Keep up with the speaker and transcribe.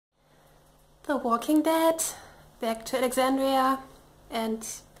The Walking Dead, back to Alexandria, and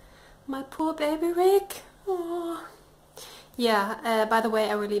my poor baby Rick. Aww. Yeah, by the way,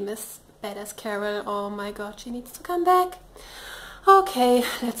 I really miss Badass Carol. Oh my god, she needs to come back. Okay,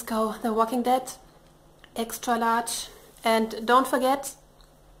 let's go. The Walking Dead, extra large. And don't forget,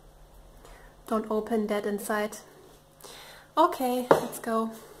 don't open that inside. Okay, let's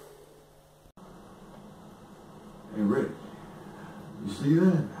go. Hey Rick, you see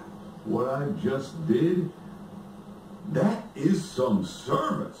that? What I just did? That is some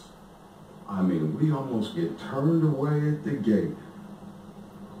service. I mean, we almost get turned away at the gate.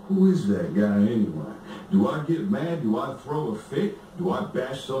 Who is that guy anyway? Do I get mad? Do I throw a fit? Do I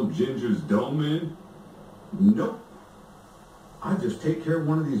bash some ginger's dome in? Nope. I just take care of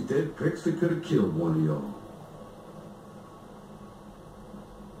one of these dead pricks that could have killed one of y'all.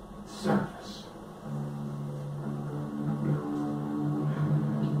 Service.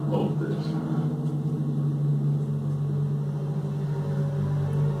 Hold this.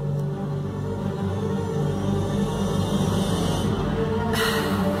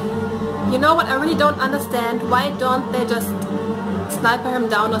 You know what, I really don't understand. Why don't they just sniper him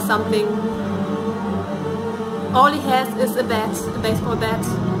down or something? All he has is a bat, a baseball bat,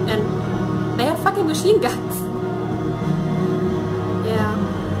 and they have fucking machine guns. Yeah.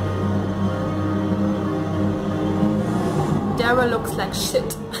 Daryl looks like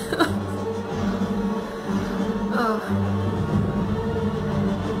shit. Oh.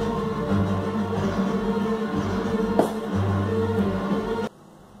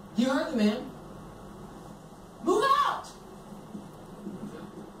 You heard the man. Move out!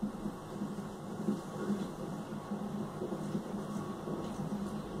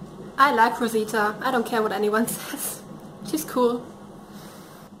 I like Rosita. I don't care what anyone says. She's cool.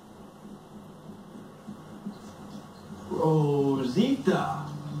 Rosita!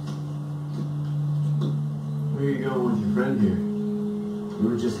 Where you going with your friend here? We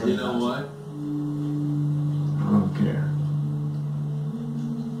were just heading. You know what? I don't care.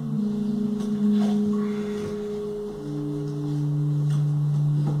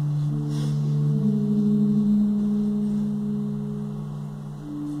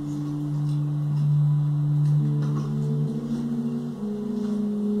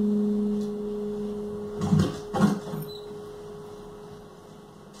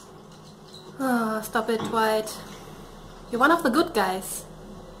 Oh, stop it, Dwight. You're one of the good guys.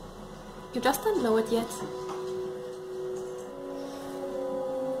 You just don't know it yet.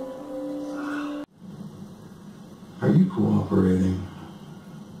 Are you cooperating?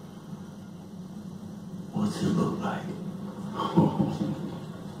 What's it look like? Oh,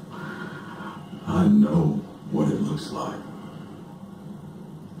 I know what it looks like.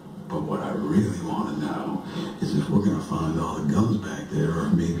 But what I really want to know is if we're going to find all the guns back there, or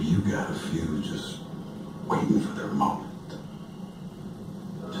maybe you got a few just waiting for their moment.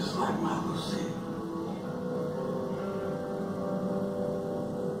 Just like my Lucy.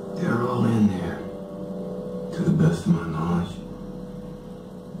 They're all in there, to the best of my knowledge.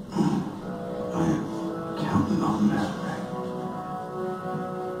 I am counting on that,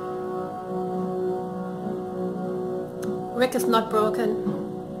 Rick. Rick is not broken.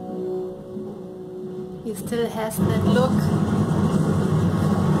 He still has that look.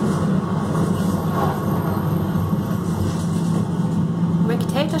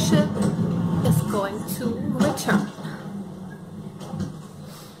 Dictatorship is going to return.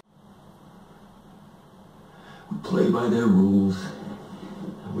 We play by their rules,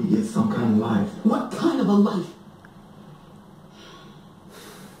 and we get some kind of life. What kind of a life?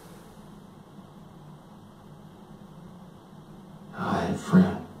 I had a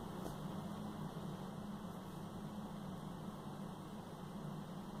friend.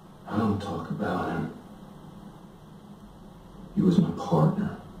 I don't talk about him. He was my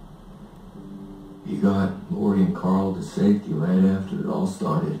partner. He got Lori and Carl to safety right after it all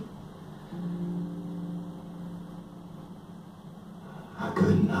started. I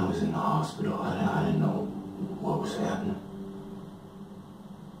couldn't. I was in the hospital. I didn't know what was happening.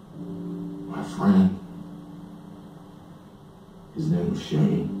 My friend, his name was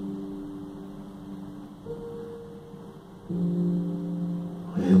Shane.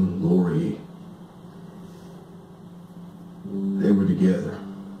 Him and Lori, they were together.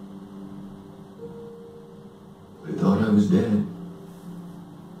 They thought I was dead.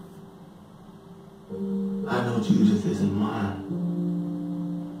 I know Judith isn't mine.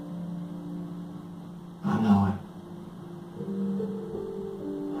 I know it.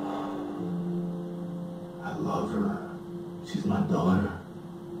 I love her. She's my daughter.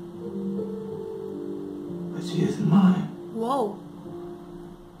 But she isn't mine. Whoa.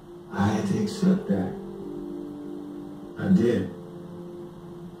 I had to accept that. I did.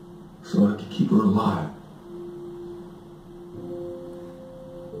 So I could keep her alive.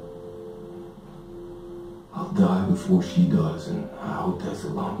 I'll die before she does, and I hope that's a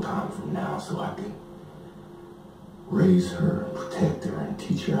long time from now so I can raise her, protect her, and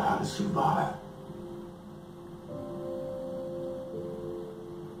teach her how to survive.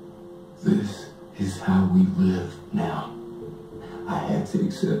 This is how we live now. I had to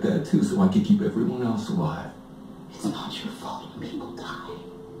accept that too so I could keep everyone else alive. It's not your fault when people die.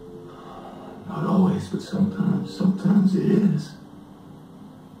 Not always, but sometimes it is.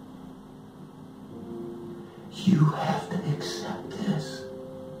 You have to accept this.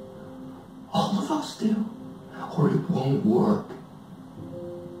 All of us do, or it won't work.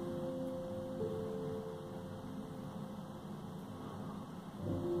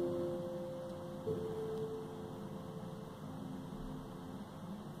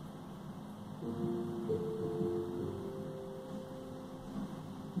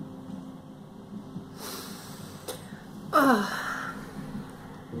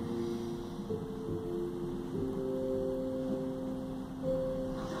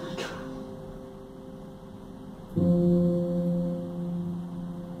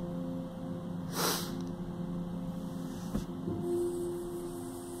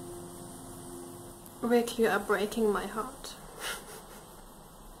 Rick, you are breaking my heart.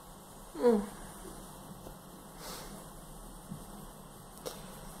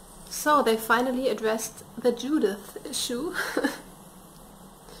 So they finally addressed the Judith issue.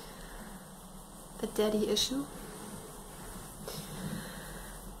 The daddy issue.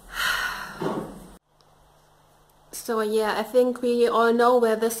 So yeah, I think we all know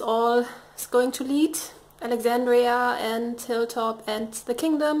where this all is going to lead. Alexandria and Hilltop and the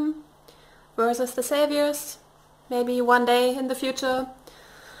Kingdom versus the Saviors. Maybe one day in the future.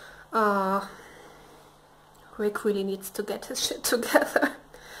 Rick really needs to get his shit together.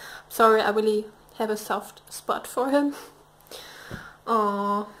 Sorry, I really have a soft spot for him.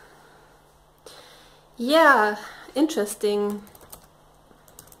 Yeah, interesting.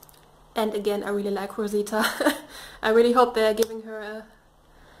 And again, I really like Rosita. I really hope they're giving her a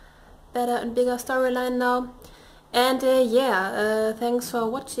better and bigger storyline now. And yeah, thanks for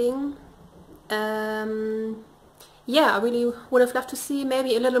watching. Yeah, I really would have loved to see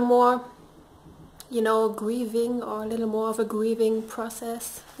maybe a little more, you know, grieving, or a little more of a grieving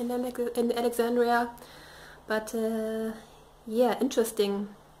process in Alexandria. But yeah, interesting.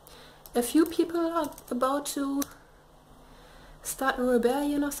 A few people are about to start a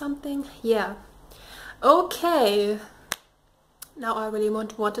rebellion or something. Yeah. Okay. Now I really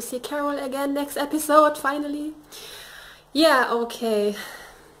want to see Carol again next episode, finally. Yeah, okay.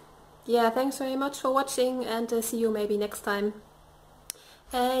 Yeah, thanks very much for watching, and see you maybe next time.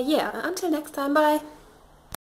 Yeah, until next time, bye.